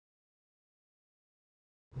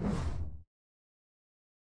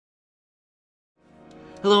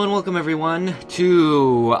Hello and welcome everyone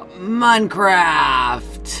to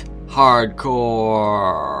Minecraft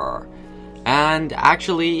Hardcore. And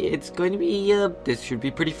actually, it's going to be, this should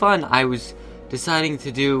be pretty fun. I was deciding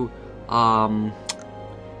to do,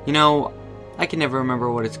 you know, I can never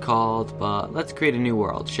remember what it's called, but let's create a new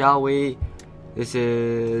world, shall we? This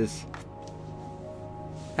is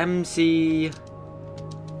HC2,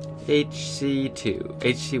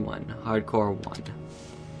 HC1, Hardcore 1.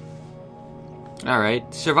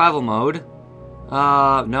 Alright, survival mode.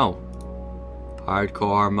 No.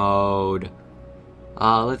 Hardcore mode.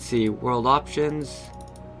 Let's see, world options.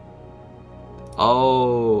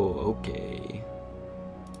 Oh, okay.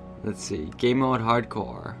 Let's see, game mode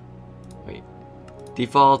hardcore. Wait.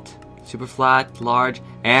 Default, super flat, large,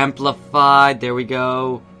 amplified, there we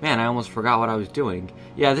go. Man, I almost forgot what I was doing.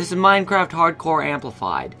 Yeah, this is Minecraft Hardcore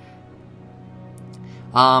Amplified.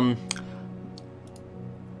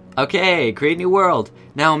 Okay, create new world.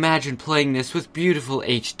 Now imagine playing this with beautiful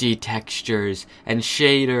HD textures and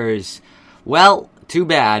shaders. Well, too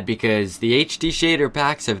bad, because the HD shader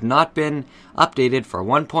packs have not been updated for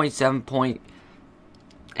 1.7 point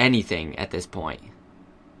anything at this point.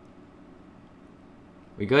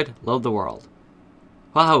 We good? Load the world.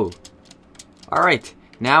 Wahoo! Alright,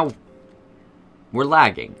 now we're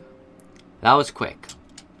lagging. That was quick.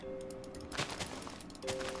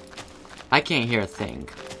 I can't hear a thing.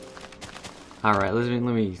 Alright, let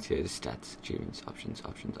me see the stats, achievements, options.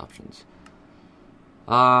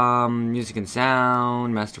 Music and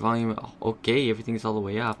sound, master volume. Oh, okay, everything's all the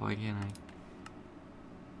way up. Why can't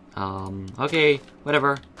I? Okay,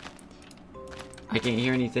 whatever. I can't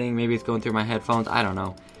hear anything. Maybe it's going through my headphones. I don't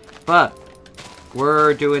know. But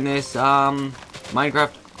we're doing this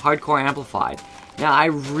Minecraft Hardcore Amplified. Now, I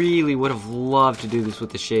really would have loved to do this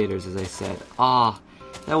with the shaders, as I said.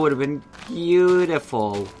 That would have been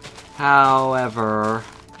beautiful. However,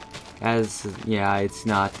 it's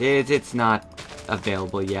not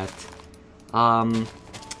available yet. But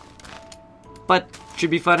should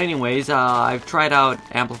be fun anyways. I've tried out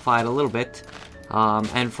Amplified a little bit,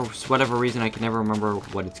 and for whatever reason I can never remember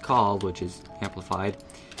what it's called, which is Amplified.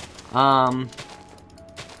 Yeah,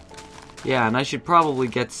 and I should probably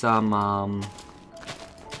get some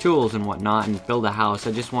tools and whatnot and build a house.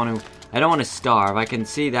 I don't want to starve. I can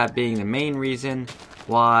see that being the main reason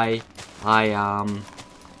why I,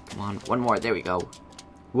 come on, one more, there we go.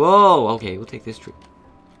 Whoa, okay, we'll take this tree.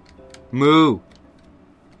 Moo!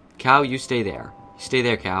 Cow, you stay there. Stay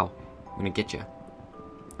there, cow. I'm gonna get you.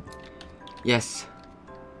 Yes.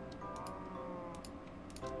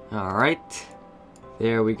 Alright.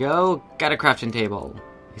 There we go. Got a crafting table.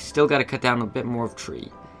 I still gotta cut down a bit more of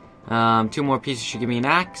tree. 2 more pieces should give me an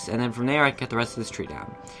axe, and then from there I can cut the rest of this tree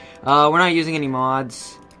down. We're not using any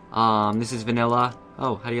mods. This is vanilla.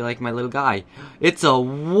 Oh, how do you like my little guy? It's a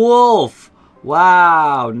wolf!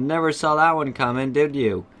 Wow, never saw that one coming, did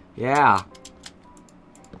you? Yeah.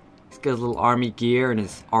 He's got his little army gear and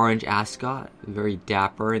his orange ascot. Very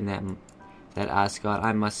dapper in that ascot,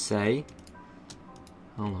 I must say.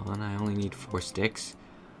 Hold on, I only need 4 sticks.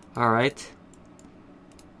 Alright.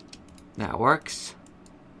 That works.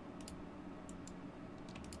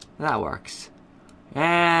 That works.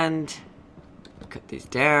 And cut these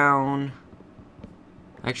down.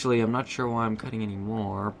 Actually, I'm not sure why I'm cutting any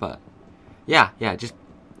more, but yeah, just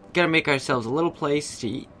gotta make ourselves a little place to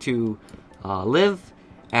eat, to live,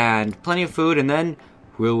 and plenty of food, and then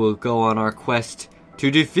we will go on our quest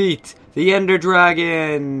to defeat the Ender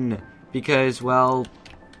Dragon. Because, well,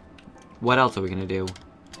 what else are we gonna do?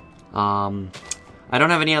 I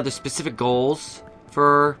don't have any other specific goals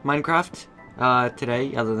for Minecraft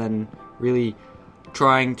today, other than really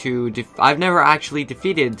trying to I've never actually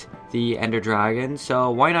defeated the Ender Dragon, so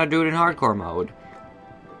why not do it in hardcore mode?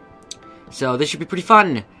 So this should be pretty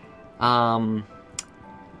fun. I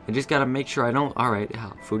just gotta make sure I don't. Alright,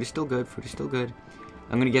 food is still good.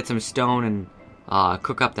 I'm gonna get some stone and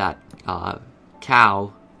cook up that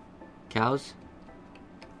cows.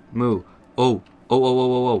 Moo. Oh.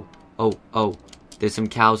 There's some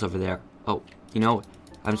cows over there. Oh, you know,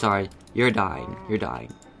 I'm sorry. You're dying.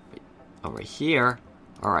 Over here.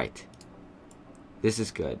 Alright. This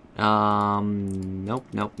is good. Nope.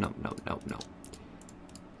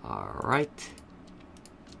 Alright.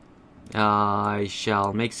 I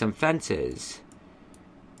shall make some fences.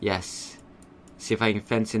 Yes. See if I can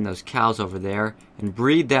fence in those cows over there and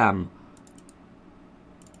breed them.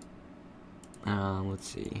 Let's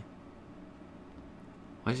see.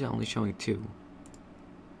 Why is it only showing 2?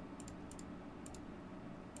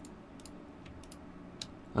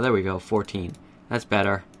 Oh, there we go, 14. That's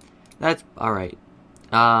better. That's alright.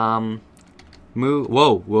 Move.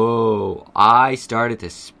 Whoa, whoa. I started to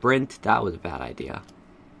sprint. That was a bad idea.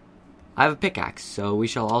 I have a pickaxe, so we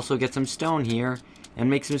shall also get some stone here and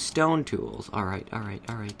make some stone tools. Alright, alright,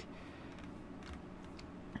 alright.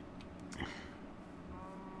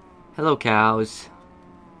 Hello, cows.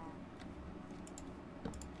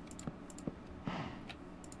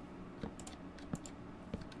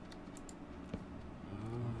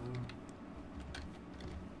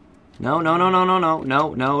 No, no, no, no, no, no,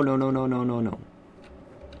 no, no, no, no, no, no, no,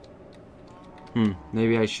 no.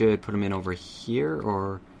 Maybe I should put them in over here,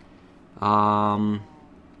 or, alright,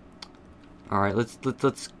 let's,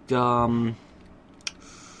 alright,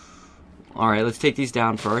 let's take these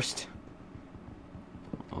down first.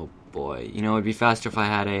 Oh boy, you know, it'd be faster if I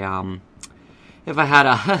had a,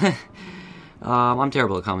 I'm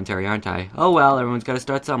terrible at commentary, aren't I? Oh well, everyone's gotta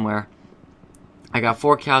start somewhere. I got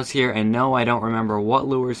 4 cows here, and no, I don't remember what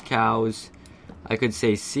lures cows. I could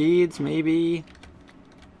say seeds, maybe.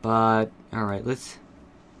 But, alright, let's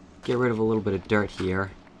get rid of a little bit of dirt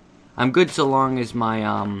here. I'm good so long as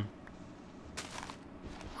my,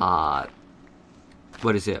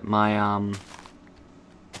 what is it? My,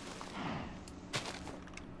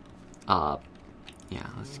 yeah,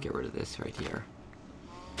 let's get rid of this right here.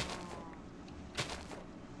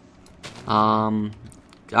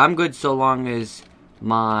 I'm good so long as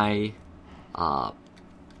my,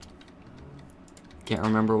 can't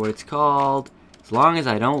remember what it's called. As long as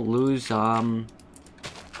I don't lose,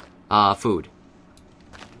 food.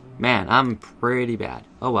 Man, I'm pretty bad.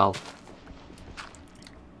 Oh well.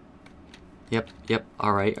 Yep, yep,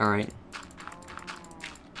 alright, alright.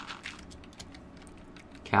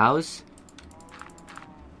 Cows?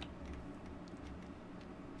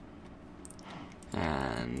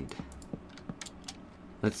 And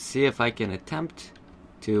let's see if I can attempt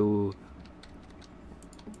to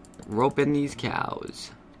rope in these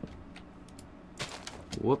cows.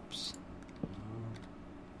 Whoops.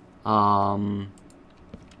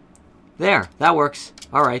 There, that works.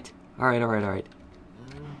 Alright, alright, alright, alright.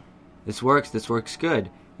 This works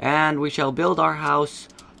good. And we shall build our house.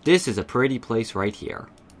 This is a pretty place right here.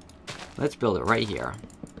 Let's build it right here.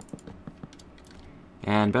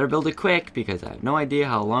 And better build it quick, because I have no idea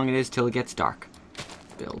how long it is till it gets dark.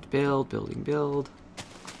 Build, build, building, build.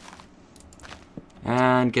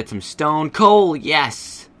 And get some stone. Coal,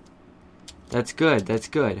 yes! That's good, that's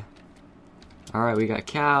good. Alright, we got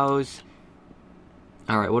cows.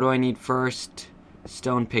 Alright, what do I need first?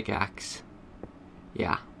 Stone pickaxe.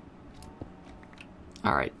 Yeah.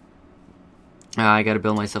 Alright. I gotta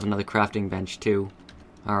build myself another crafting bench, too.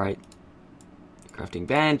 Alright. Crafting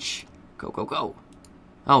bench. Go, go, go.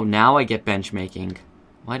 Oh, now I get bench making.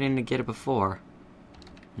 Why didn't I get it before?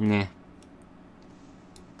 Nah.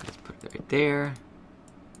 Let's put it right there.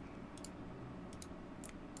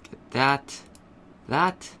 Get that.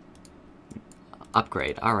 That.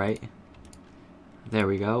 Upgrade. Alright. There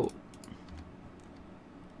we go.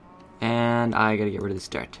 And I gotta get rid of this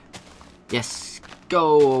dirt. Yes.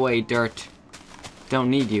 Go away, dirt. Don't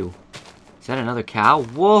need you. Is that another cow?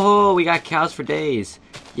 Whoa, we got cows for days.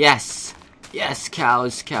 Yes. Yes,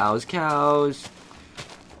 cows, cows, cows.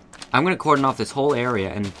 I'm gonna cordon off this whole area,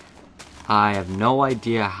 and I have no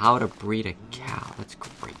idea how to breed a cow. That's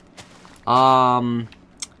great.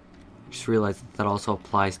 Just realized that also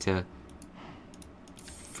applies to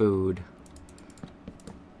food.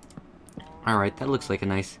 Alright, that looks like a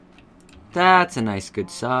nice... That's a nice good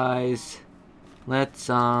size. Let's,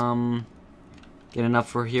 get enough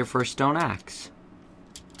for here for a stone axe.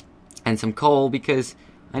 And some coal, because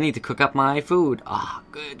I need to cook up my food. Ah,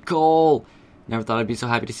 good coal. Never thought I'd be so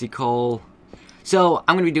happy to see coal. So,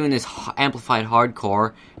 I'm going to be doing this amplified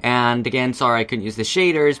hardcore. And again, sorry I couldn't use the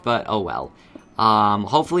shaders, but oh well.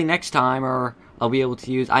 Hopefully next time, or I'll be able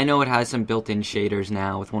to use... I know it has some built-in shaders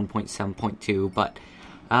now with 1.7.2, but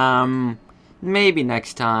maybe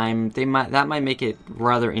next time. That might make it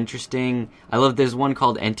rather interesting. I love there's one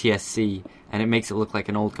called NTSC, and it makes it look like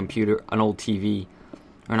an old computer, an old TV.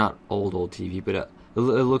 Or not old TV, but it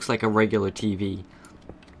looks like a regular TV.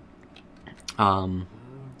 Alright.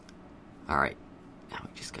 Now we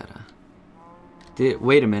just gotta...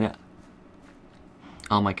 Wait a minute.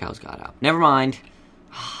 Oh, my cows got out. Never mind.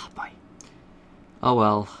 Bye. Oh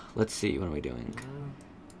well. Let's see. What are we doing?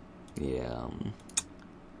 Yeah.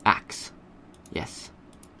 Axe. Yes.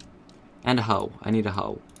 And a hoe. I need a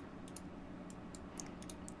hoe.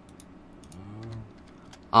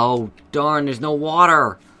 Oh, darn. There's no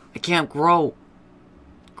water. I can't grow.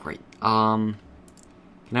 Great. Can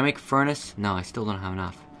I make a furnace? No, I still don't have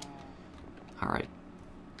enough. Alright.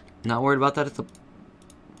 Not worried about that at the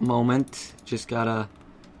moment. Just gotta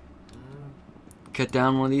cut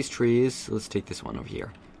down one of these trees. Let's take this one over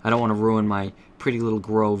here. I don't want to ruin my pretty little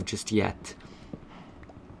grove just yet.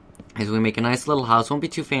 As we make a nice little house. Won't be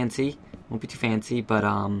too fancy. Won't be too fancy, but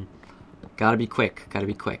gotta be quick. Gotta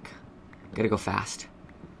be quick. Gotta go fast.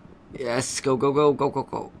 Yes, go, go, go, go, go,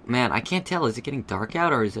 go. Man, I can't tell. Is it getting dark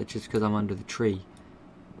out, or is it just because I'm under the tree?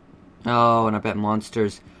 Oh, and I bet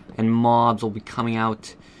monsters and mobs will be coming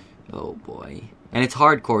out. Oh, boy. And it's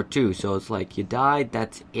hardcore, too, so it's like, you died,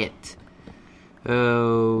 that's it.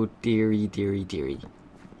 Oh, dearie, dearie, dearie.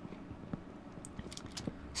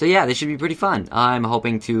 So, yeah, this should be pretty fun. I'm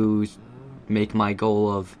hoping to make my goal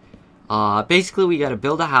of... basically, we gotta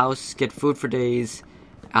build a house, get food for days,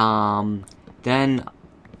 then...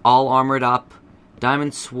 all armored up,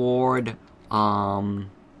 diamond sword,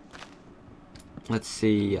 let's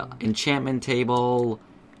see, enchantment table,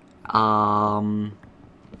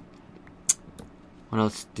 what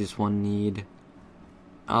else does one need?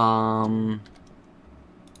 Oh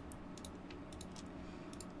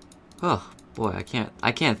boy,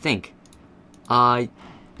 I can't think.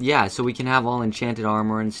 Yeah, so we can have all enchanted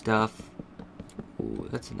armor and stuff. Ooh,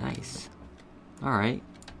 that's nice. Alright.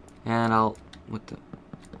 And I'll,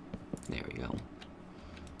 there we go.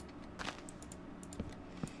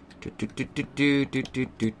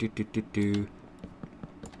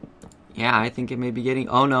 Yeah, I think it may be getting...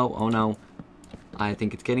 oh no. I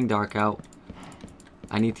think it's getting dark out.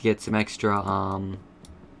 I need to get some extra,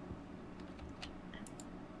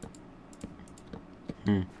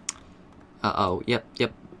 Uh-oh, yep.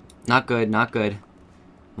 Not good.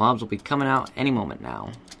 Mobs will be coming out any moment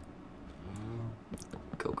now.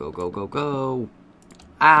 Go.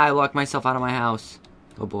 Ah, I locked myself out of my house.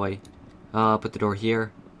 Oh boy. Put the door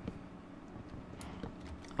here.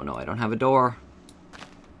 Oh no, I don't have a door.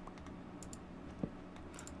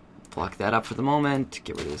 Block that up for the moment.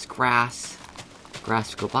 Get rid of this grass.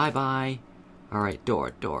 Grass, go bye-bye. Alright,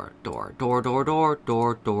 door.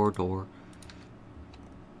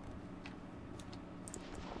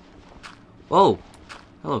 Whoa!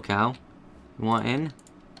 Hello, cow. You want in?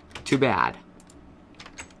 Too bad.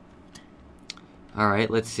 Alright,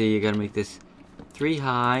 let's see. You gotta make this 3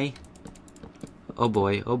 high. Oh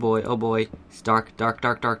boy. It's dark.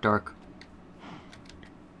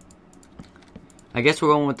 I guess we're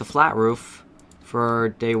going with the flat roof for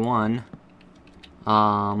day 1.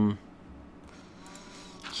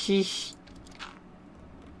 Sheesh.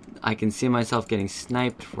 I can see myself getting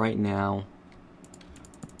sniped right now.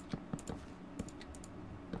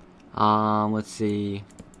 Let's see.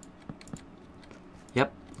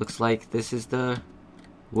 Yep, looks like this is the...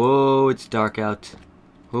 whoa, it's dark out.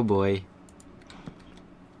 Oh boy.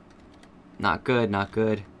 Not good.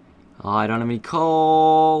 Oh, I don't have any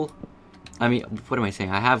coal. I mean, what am I saying?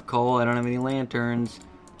 I have coal, I don't have any lanterns.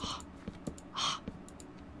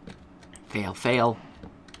 Fail.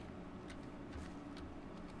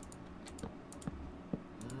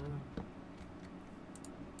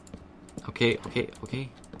 Okay,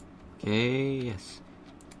 yes.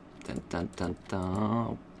 Dun.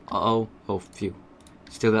 Uh-oh. Oh, phew.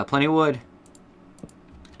 Still got plenty of wood.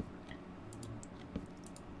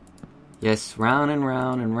 Yes, round and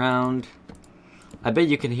round. I bet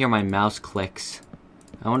you can hear my mouse clicks.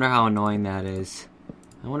 I wonder how annoying that is.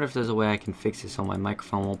 I wonder if there's a way I can fix it so my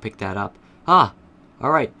microphone won't pick that up. Ah!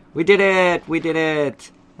 Alright, we did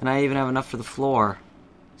it! And I even have enough for the floor.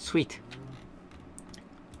 Sweet.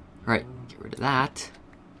 Alright, get rid of that.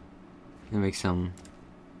 Gonna make some...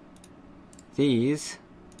 these.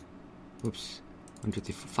 Oops. 1, 2,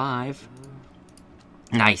 3, 4, 5.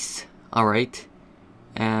 Nice! Alright.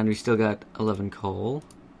 And we still got 11 coal.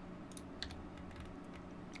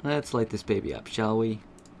 Let's light this baby up, shall we?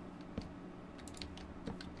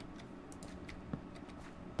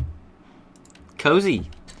 Cozy!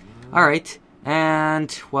 Alright,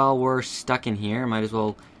 and while we're stuck in here, might as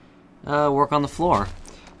well work on the floor.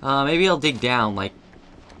 Maybe I'll dig down, like,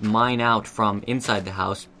 mine out from inside the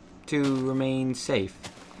house to remain safe.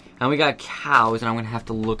 And we got cows, and I'm gonna have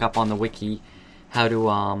to look up on the wiki how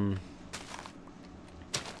to,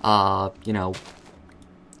 you know...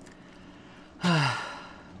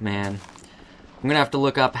 man. I'm gonna have to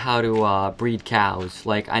look up how to, breed cows.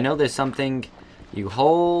 Like, I know there's something you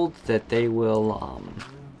hold that they will,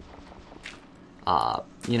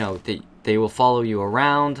 you know, they will follow you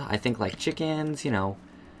around. I think like chickens, you know,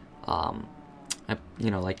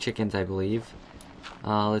 like chickens, I believe.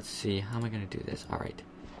 Let's see, how am I gonna do this? Alright.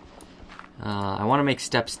 I want to make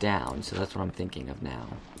steps down, so that's what I'm thinking of now.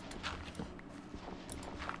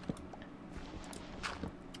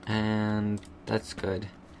 And that's good,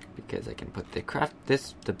 because I can put the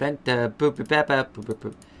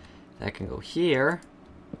that can go here.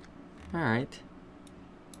 Alright.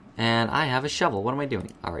 And I have a shovel. What am I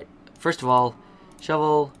doing? Alright. First of all,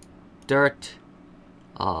 shovel, dirt,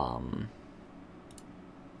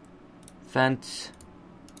 fence.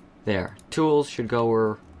 There. Tools should go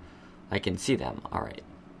where I can see them. Alright.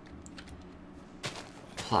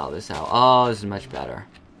 Plow this out. Oh, this is much better.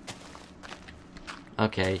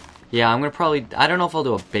 Okay. Yeah, I'm gonna probably... I don't know if I'll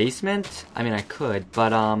do a basement. I mean, I could,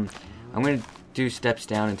 but, I'm gonna do steps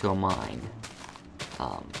down into a mine.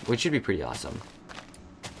 Which should be pretty awesome.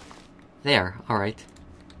 There. Alright.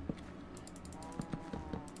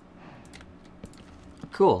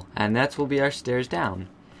 Cool. And that will be our stairs down.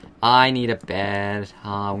 I need a bed.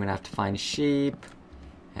 I'm gonna have to find sheep.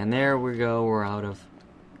 And there we go. We're out of...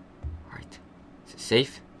 Alright. Is it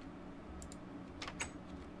safe?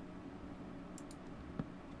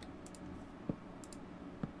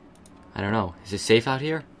 I don't know. Is it safe out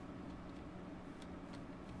here?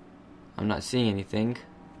 I'm not seeing anything.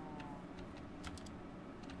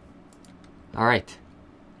 Alright.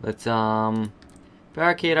 Let's,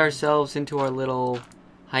 barricade ourselves into our little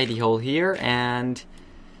hidey hole here and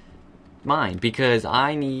mine, because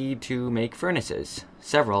I need to make furnaces.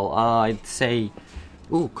 Several. I'd say...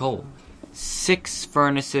 Ooh, coal. 6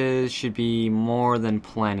 furnaces should be more than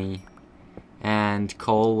plenty. And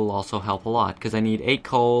coal will also help a lot, because I need 8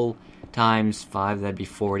 coal times 5, that'd be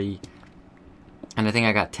 40. And I think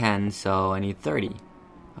I got 10, so I need 30.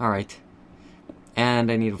 Alright.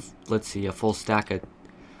 And I need, let's see, a full stack of...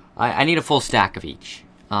 I need a full stack of each.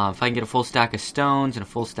 If I can get a full stack of stones and a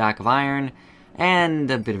full stack of iron,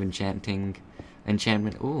 and a bit of enchantment.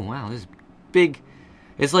 Ooh, wow, this is big.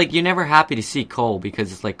 It's like you're never happy to see coal,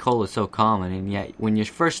 because it's like coal is so common, and yet when you're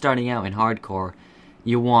first starting out in hardcore,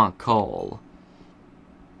 you want coal.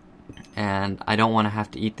 And I don't want to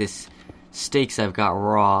have to eat this steaks I've got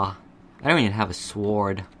raw. I don't even have a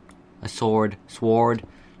sword. Sword,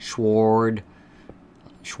 shawarma,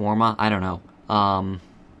 I don't know.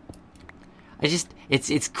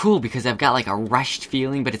 It's cool because I've got like a rushed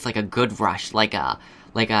feeling, but it's like a good rush, like a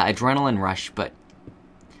adrenaline rush, but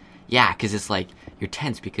yeah, because it's like you're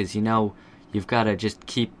tense because you know you've got to just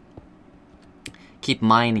keep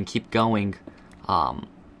mining, keep going,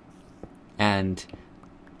 and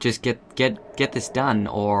just get this done,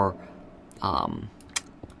 or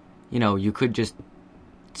you know, you could just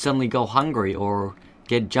suddenly go hungry or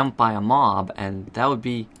get jumped by a mob, and that would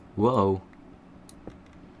be whoa.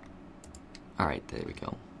 Alright, there we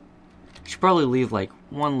go. Should probably leave like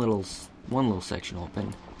one little section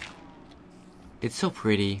open. It's so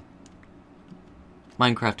pretty.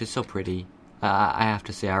 Minecraft is so pretty. I have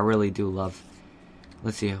to say, I really do love...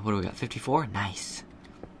 Let's see, what do we got? 54? Nice.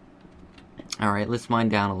 Alright, let's mine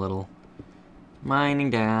down a little. Mining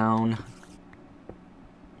down.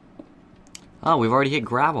 Oh, we've already hit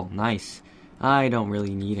gravel. Nice. I don't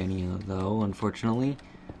really need any though, unfortunately.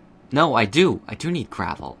 No, I do. I do need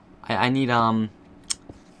gravel. I need, man,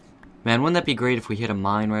 wouldn't that be great if we hit a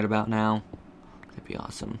mine right about now? That'd be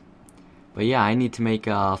awesome. But yeah, I need to make,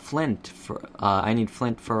 flint for, I need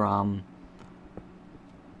flint for,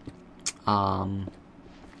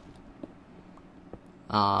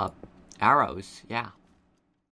 arrows. Yeah.